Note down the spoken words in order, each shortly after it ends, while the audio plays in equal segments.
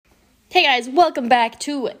Hey guys, welcome back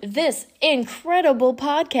to this incredible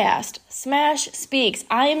podcast, Smash Speaks.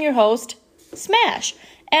 I am your host,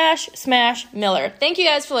 Ash Smash Miller. Thank you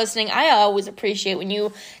guys for listening. I always appreciate when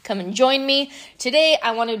you come and join me. Today,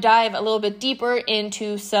 I want to dive a little bit deeper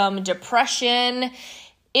into some depression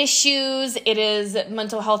issues. It is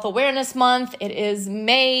Mental Health Awareness Month. It is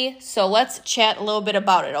May, so let's chat a little bit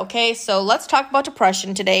about it, okay? So let's talk about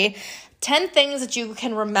depression today. 10 things that you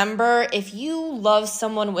can remember if you love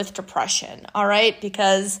someone with depression, all right?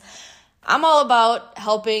 Because I'm all about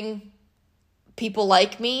helping people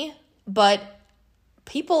like me, but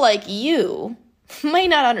people like you may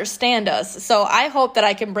not understand us. So I hope that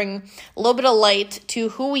I can bring a little bit of light to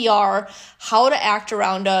who we are, how to act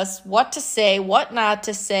around us, what to say, what not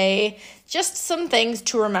to say, just some things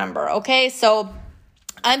to remember, okay? So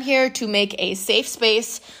I'm here to make a safe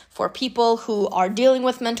space for people who are dealing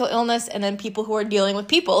with mental illness and then people who are dealing with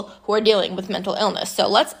people who are dealing with mental illness. So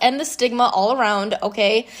let's end the stigma all around,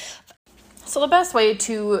 okay? So the best way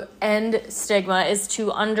to end stigma is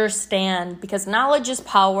to understand, because knowledge is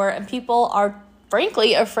power and people are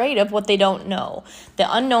frankly afraid of what they don't know.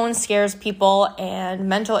 The unknown scares people and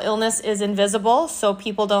mental illness is invisible, so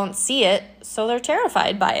people don't see it, so they're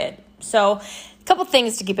terrified by it. So a couple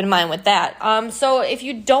things to keep in mind with that. So if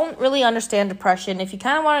you don't really understand depression, if you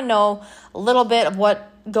kind of want to know a little bit of what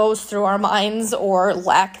goes through our minds or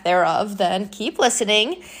lack thereof, then keep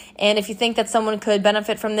listening. And if you think that someone could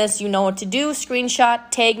benefit from this, you know what to do. Screenshot,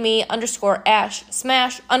 tag me, _Ash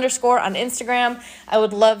Smash _ on Instagram. I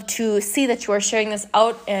would love to see that you are sharing this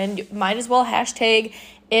out, and might as well hashtag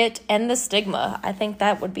it End the Stigma. I think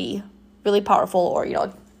that would be really powerful, or,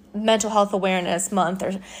 Mental Health Awareness Month,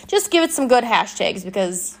 or just give it some good hashtags,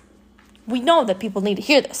 because we know that people need to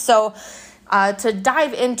hear this. So to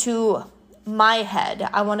dive into my head,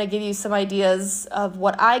 I want to give you some ideas of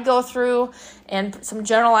what I go through and some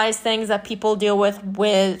generalized things that people deal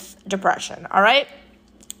with depression, all right?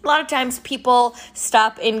 A lot of times people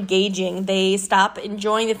stop engaging. They stop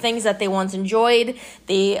enjoying the things that they once enjoyed.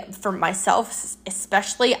 For myself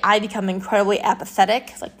especially, I become incredibly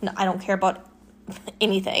apathetic. I don't care about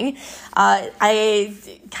anything. I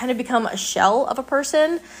kind of become a shell of a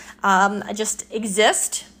person. I just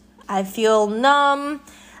exist. I feel numb.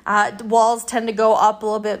 Walls tend to go up a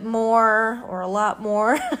little bit more, or a lot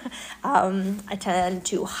more. I tend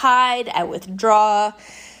to hide. I withdraw.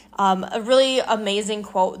 A really amazing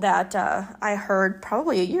quote that I heard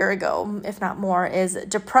probably a year ago, if not more, is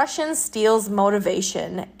depression steals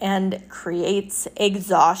motivation and creates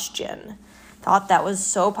exhaustion. Thought that was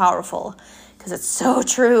so powerful, because it's so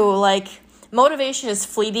true. Motivation is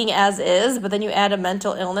fleeting as is, but then you add a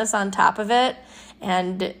mental illness on top of it,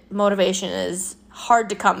 and motivation is hard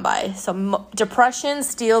to come by. So depression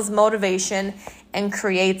steals motivation and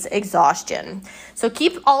creates exhaustion. So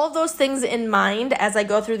keep all of those things in mind as I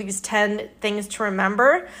go through these 10 things to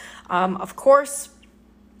remember. Of course,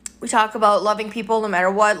 we talk about loving people no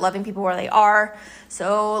matter what, loving people where they are.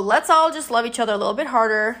 So let's all just love each other a little bit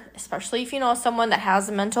harder, especially if you know someone that has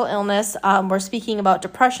a mental illness. We're speaking about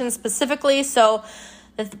depression specifically. So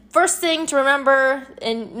the first thing to remember,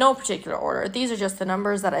 in no particular order, these are just the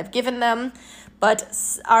numbers that I've given them,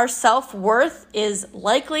 but our self-worth is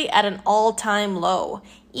likely at an all-time low.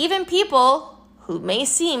 Even people who may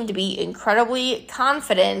seem to be incredibly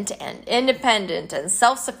confident and independent and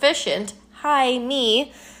self-sufficient, hi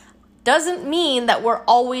me, doesn't mean that we're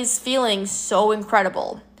always feeling so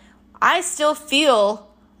incredible. I still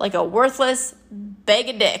feel like a worthless bag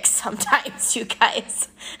of dicks sometimes, you guys.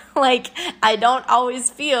 I don't always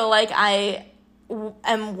feel like I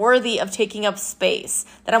am worthy of taking up space,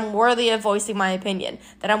 that I'm worthy of voicing my opinion,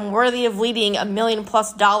 that I'm worthy of leading $1 million+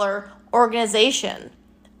 organization.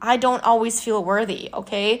 I don't always feel worthy,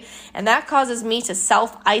 okay? And that causes me to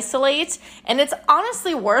self-isolate, and it's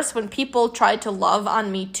honestly worse when people try to love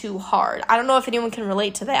on me too hard. I don't know if anyone can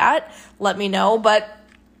relate to that. Let me know, but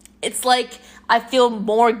it's like I feel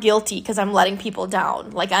more guilty because I'm letting people down,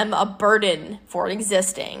 like I'm a burden for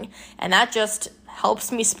existing, and that just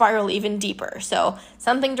helps me spiral even deeper. So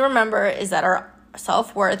something to remember is that our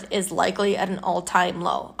self-worth is likely at an all-time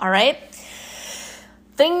low, all right?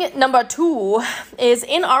 Thing number 2 is,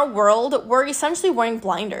 in our world, we're essentially wearing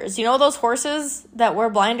blinders. You know those horses that wear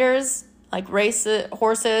blinders, like race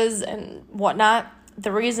horses and whatnot?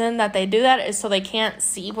 The reason that they do that is so they can't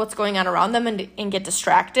see what's going on around them and get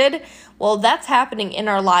distracted. Well, that's happening in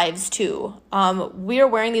our lives too. We are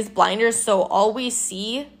wearing these blinders, so all we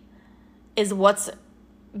see is what's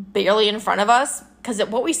barely in front of us, because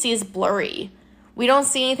what we see is blurry. We don't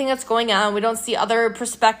see anything that's going on. We don't see other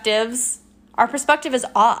perspectives. Our perspective is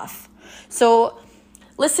off. So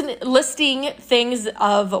listing things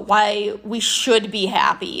of why we should be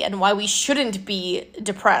happy and why we shouldn't be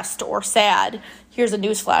depressed or sad. Here's a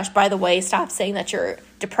newsflash, by the way. Stop saying that you're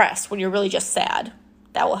depressed when you're really just sad.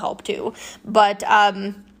 That will help too. But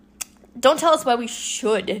don't tell us why we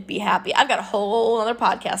should be happy. I've got a whole other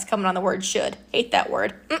podcast coming on the word should. Hate that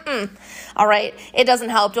word. All right. It doesn't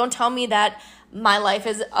help. Don't tell me that my life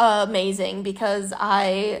is amazing because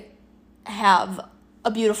I have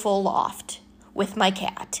a beautiful loft with my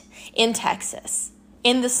cat in Texas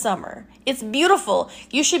in the summer. It's beautiful.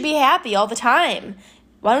 You should be happy all the time.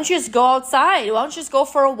 Why don't you just go outside? Why don't you just go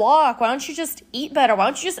for a walk? Why don't you just eat better? Why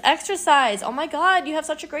don't you just exercise? Oh my God, you have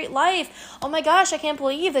such a great life. Oh my gosh, I can't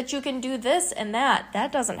believe that you can do this and that.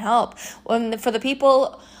 That doesn't help. For the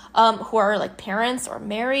people who are like parents or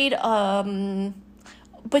married,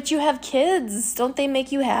 but you have kids, don't they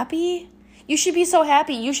make you happy? You should be so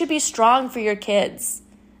happy. You should be strong for your kids.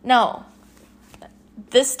 No.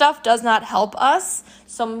 This stuff does not help us,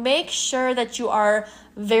 so make sure that you are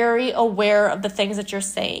very aware of the things that you're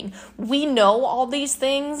saying. We know all these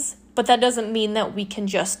things, but that doesn't mean that we can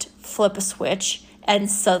just flip a switch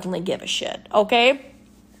and suddenly give a shit, okay?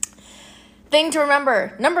 Thing to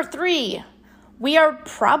remember, number 3, we are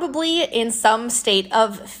probably in some state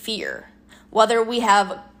of fear. Whether we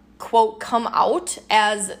have, quote, come out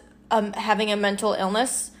as having a mental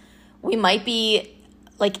illness, we might be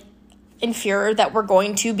like in fear that we're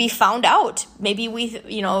going to be found out. Maybe we feel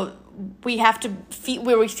like we have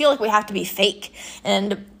to be fake,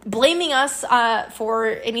 and blaming us for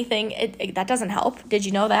anything, that doesn't help. Did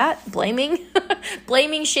you know that? Blaming,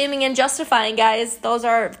 shaming, and justifying, guys, those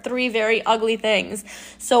are 3 very ugly things.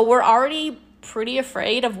 So we're already pretty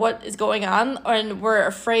afraid of what is going on, and we're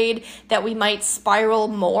afraid that we might spiral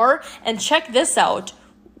more. And check this out.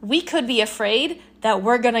 We could be afraid that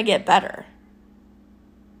we're going to get better.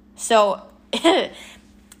 So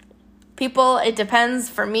people, it depends.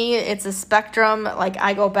 For me, it's a spectrum. Like,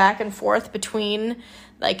 I go back and forth between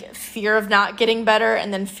like fear of not getting better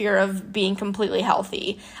and then fear of being completely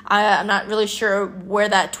healthy. I'm not really sure where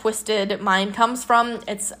that twisted mind comes from.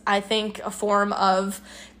 It's, I think, a form of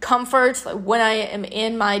comfort. Like, when I am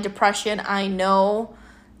in my depression, I know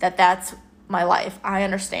that that's my life. I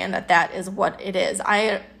understand that that is what it is.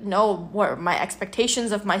 I know what my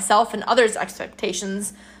expectations of myself and others'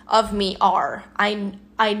 expectations of me are.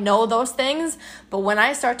 I know those things, but when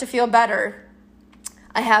I start to feel better,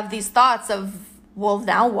 I have these thoughts of, well,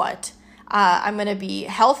 now what? I'm going to be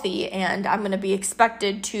healthy and I'm going to be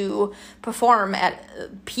expected to perform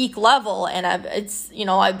at peak level. And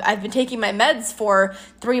I've been taking my meds for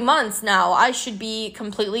 3 months now. I should be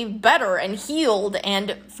completely better and healed.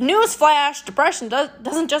 And newsflash, depression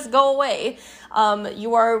doesn't just go away.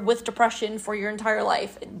 You are with depression for your entire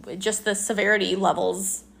life. Just the severity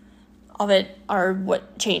levels of it are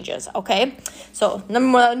what changes. Okay. So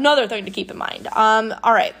another thing to keep in mind.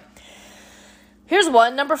 All right. Here's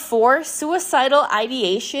one, number 4, suicidal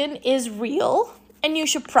ideation is real, and you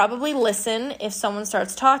should probably listen if someone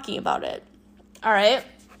starts talking about it. All right?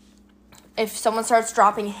 If someone starts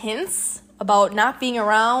dropping hints about not being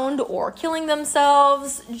around or killing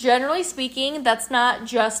themselves, generally speaking, that's not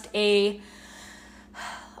just an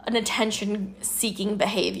attention-seeking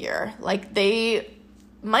behavior. Like, they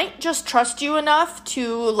might just trust you enough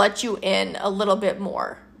to let you in a little bit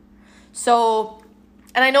more. So,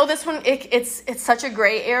 and I know this one, it's such a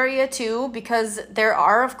gray area too, because there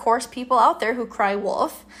are, of course, people out there who cry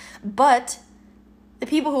wolf, but the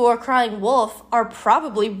people who are crying wolf are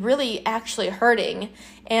probably really actually hurting,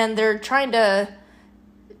 and they're trying to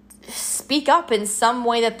speak up in some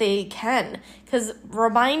way that they can. Because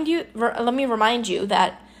let me remind you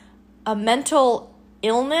that a mental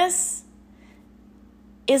illness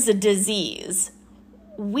is a disease.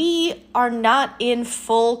 We are not in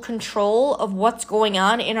full control of what's going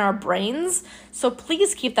on in our brains. So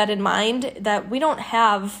please keep that in mind, that we don't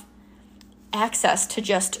have access to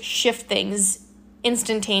just shift things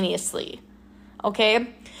instantaneously.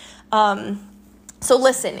 Okay? So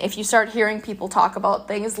listen, if you start hearing people talk about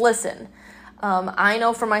things, listen. I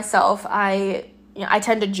know for myself, I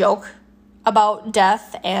tend to joke about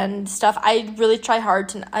death and stuff. I really try hard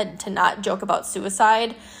to not joke about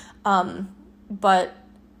suicide. But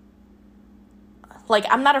like,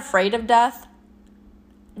 I'm not afraid of death.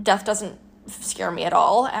 Death doesn't scare me at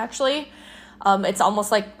all, actually. It's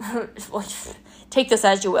almost like, take this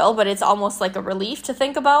as you will, but it's almost like a relief to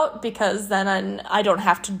think about, because then I don't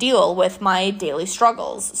have to deal with my daily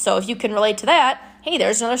struggles. So if you can relate to that, hey,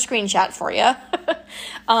 there's another screenshot for you.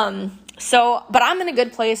 But I'm in a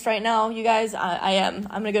good place right now, you guys. I am.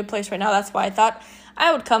 I'm in a good place right now. That's why I thought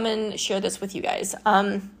I would come and share this with you guys.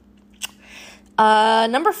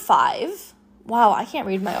 Number 5. Wow, I can't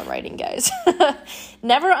read my own writing, guys.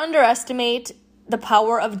 Never underestimate the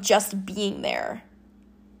power of just being there.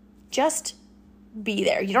 Just be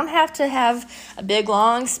there. You don't have to have a big,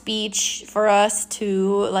 long speech for us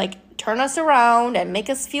to, like, turn us around and make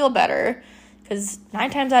us feel better. Because 9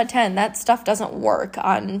 times out of 10, that stuff doesn't work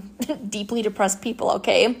on deeply depressed people,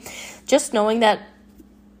 okay? Just knowing that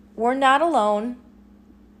we're not alone.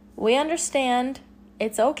 We understand.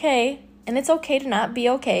 It's okay. And it's okay to not be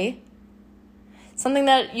okay. Something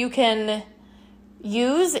that you can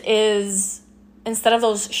use is, instead of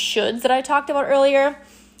those shoulds that I talked about earlier,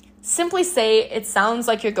 simply say, it sounds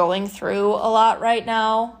like you're going through a lot right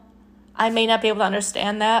now. I may not be able to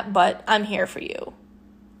understand that, but I'm here for you.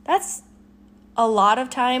 That's a lot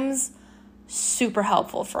of times super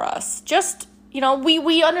helpful for us. Just,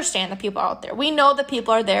 we understand that people are out there. We know that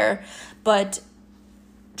people are there, but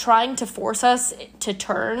trying to force us to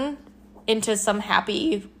turn into some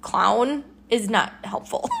happy clown is not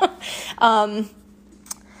helpful.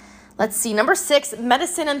 Let's see. Number 6,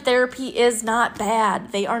 medicine and therapy is not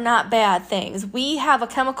bad. They are not bad things. We have a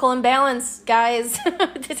chemical imbalance, guys.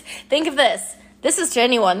 Think of this. This is to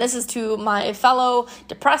anyone. This is to my fellow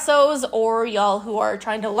depressos or y'all who are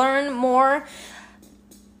trying to learn more.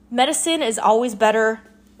 Medicine is always better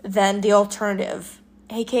than the alternative,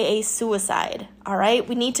 aka suicide. All right?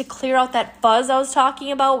 We need to clear out that fuzz I was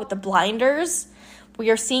talking about with the blinders. We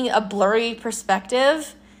are seeing a blurry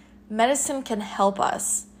perspective. Medicine can help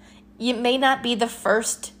us. It may not be the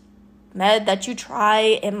first med that you try.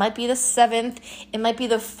 It might be the 7th. It might be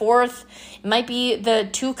the 4th. It might be the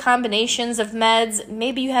 2 combinations of meds.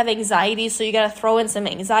 Maybe you have anxiety, so you got to throw in some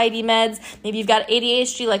anxiety meds. Maybe you've got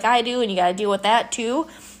ADHD like I do, and you got to deal with that too.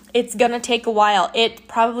 It's going to take a while. It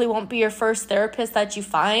probably won't be your first therapist that you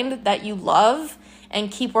find that you love and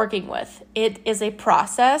keep working with. It is a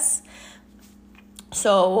process.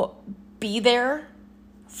 So be there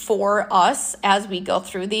for us as we go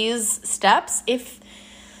through these steps.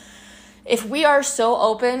 If we are so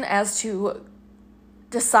open as to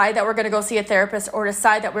decide that we're going to go see a therapist or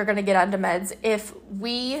decide that we're going to get onto meds, if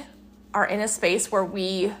we are in a space where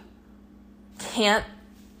we can't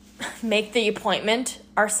make the appointment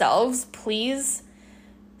ourselves, please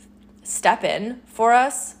step in for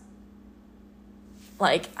us.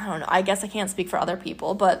 Like, I don't know, I guess I can't speak for other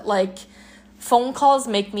people, but like, phone calls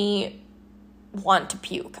make me want to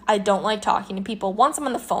puke. I don't like talking to people. Once I'm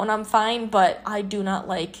on the phone, I'm fine, but I do not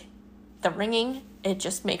like the ringing. It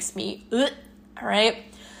just makes me, all right?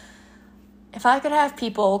 If I could have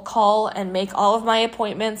people call and make all of my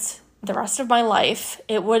appointments the rest of my life,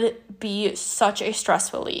 it would be such a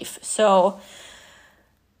stress relief. So,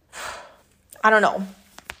 I don't know.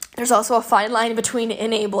 There's also a fine line between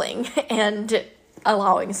enabling and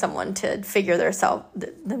allowing someone to figure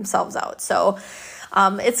themselves out. So,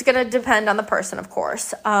 it's going to depend on the person, of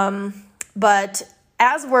course. But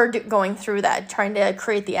as we're going through that, trying to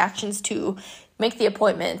create the actions to make the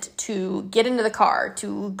appointment, to get into the car,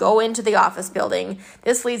 to go into the office building,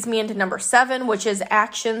 this leads me into number 7, which is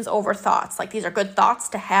actions over thoughts. Like, these are good thoughts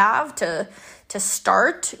to have, to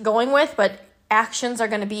start going with, but actions are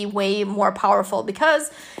going to be way more powerful because,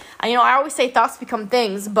 I always say thoughts become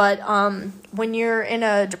things, but when you're in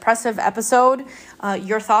a depressive episode,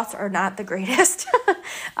 your thoughts are not the greatest.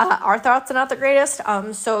 Our thoughts are not the greatest.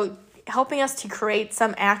 So helping us to create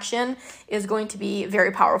some action is going to be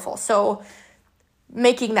very powerful. So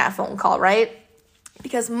making that phone call, right?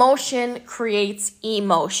 Because motion creates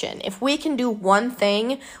emotion. If we can do one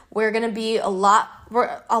thing, we're going to be a lot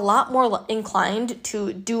more inclined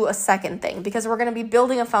to do a second thing because we're going to be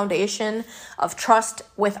building a foundation of trust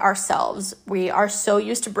with ourselves. We are so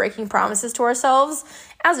used to breaking promises to ourselves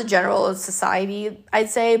as a general society, I'd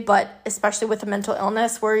say, but especially with the mental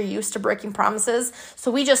illness, we're used to breaking promises.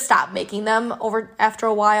 So we just stop making them after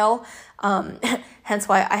a while. Hence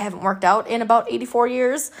why I haven't worked out in about 84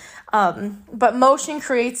 years. But motion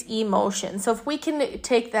creates emotion. So if we can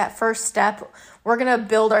take that first step, we're going to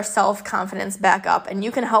build our self-confidence back up. And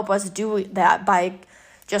you can help us do that by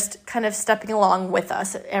just kind of stepping along with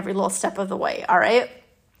us every little step of the way. All right.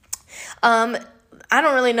 I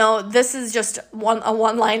don't really know. This is just a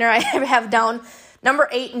one-liner I have down. Number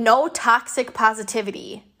 8, no toxic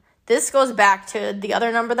positivity. This goes back to the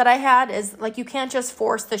other number that I had is like, you can't just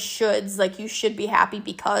force the shoulds, like you should be happy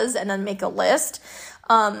because, and then make a list.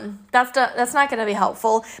 That's not going to be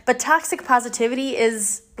helpful. But toxic positivity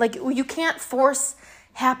is like, you can't force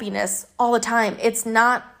happiness all the time. It's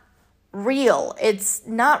not real. It's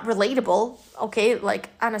not relatable. Okay. Like,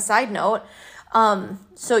 on a side note,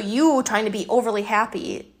 So you trying to be overly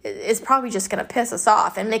happy is probably just going to piss us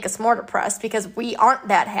off and make us more depressed because we aren't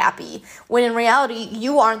that happy, when in reality,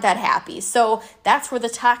 you aren't that happy. So that's where the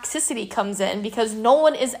toxicity comes in, because no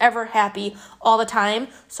one is ever happy all the time.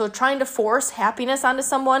 So trying to force happiness onto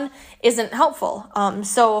someone isn't helpful.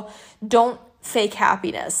 So don't fake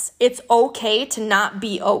happiness. It's okay to not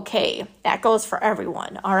be okay. That goes for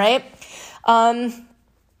everyone, all right?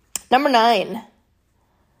 Number 9,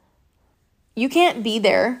 you can't be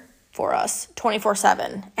there for us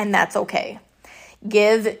 24/7, and that's okay.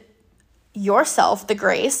 Give yourself the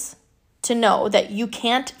grace to know that you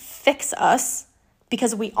can't fix us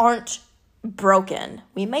because we aren't broken.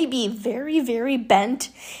 We may be very, very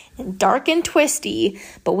bent and dark and twisty,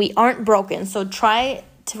 but we aren't broken. So try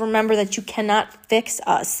to remember that you cannot fix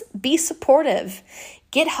us. Be supportive.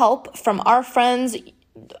 Get help from our friends,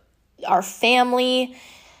 our family,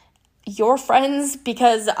 your friends,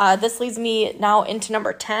 because this leads me now into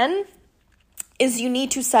number 10, is you need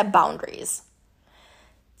to set boundaries.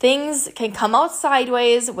 Things can come out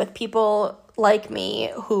sideways with people like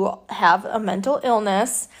me who have a mental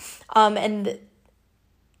illness, and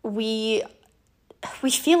we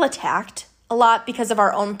feel attacked a lot because of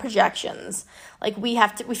our own projections. Like we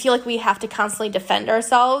feel like we have to constantly defend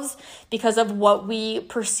ourselves because of what we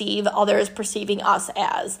perceive others perceiving us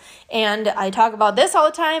as. And I talk about this all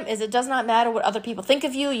the time, is it does not matter what other people think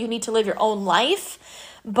of you. You need to live your own life,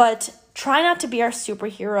 but try not to be our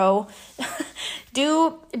superhero.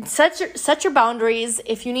 Set your boundaries.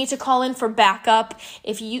 If you need to call in for backup,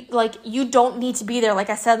 if you don't need to be there. Like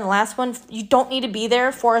I said in the last one, you don't need to be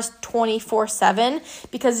there for us 24/7,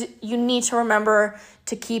 because you need to remember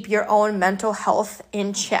to keep your own mental health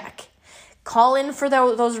in check. Call in for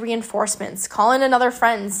those reinforcements. Call in another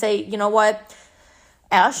friend. Say, you know what?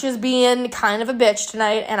 Ash is being kind of a bitch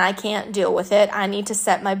tonight and I can't deal with it. I need to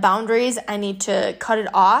set my boundaries. I need to cut it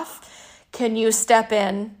off. Can you step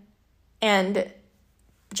in and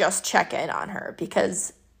just check in on her,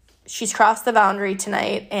 because she's crossed the boundary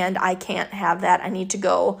tonight and I can't have that. I need to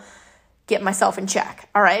go get myself in check.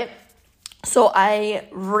 All right. So I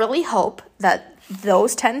really hope that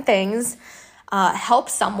those 10 things help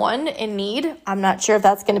someone in need. I'm not sure if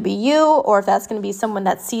that's going to be you or if that's going to be someone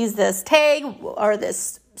that sees this tag or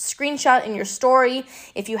this screenshot in your story.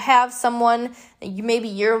 If you have someone, maybe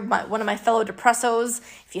you're one of my fellow depressos.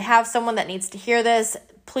 If you have someone that needs to hear this,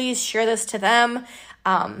 please share this to them.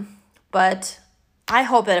 But I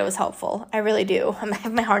hope that it was helpful. I really do. I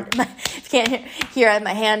have my heart, if you can't hear, I have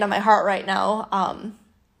my hand on my heart right now.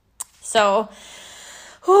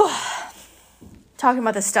 Talking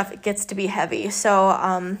about this stuff, it gets to be heavy. So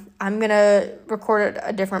I'm going to record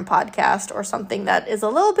a different podcast or something that is a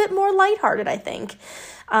little bit more lighthearted, I think.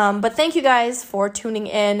 But thank you guys for tuning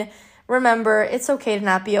in. Remember, it's okay to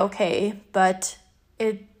not be okay, but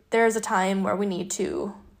there's a time where we need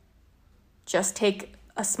to just take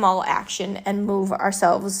a small action and move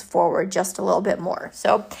ourselves forward just a little bit more.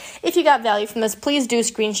 So if you got value from this, please do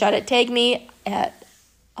screenshot it. Tag me at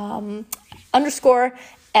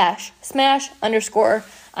 _Ash Smash _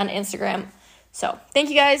 on Instagram. So thank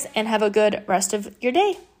you guys and have a good rest of your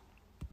day.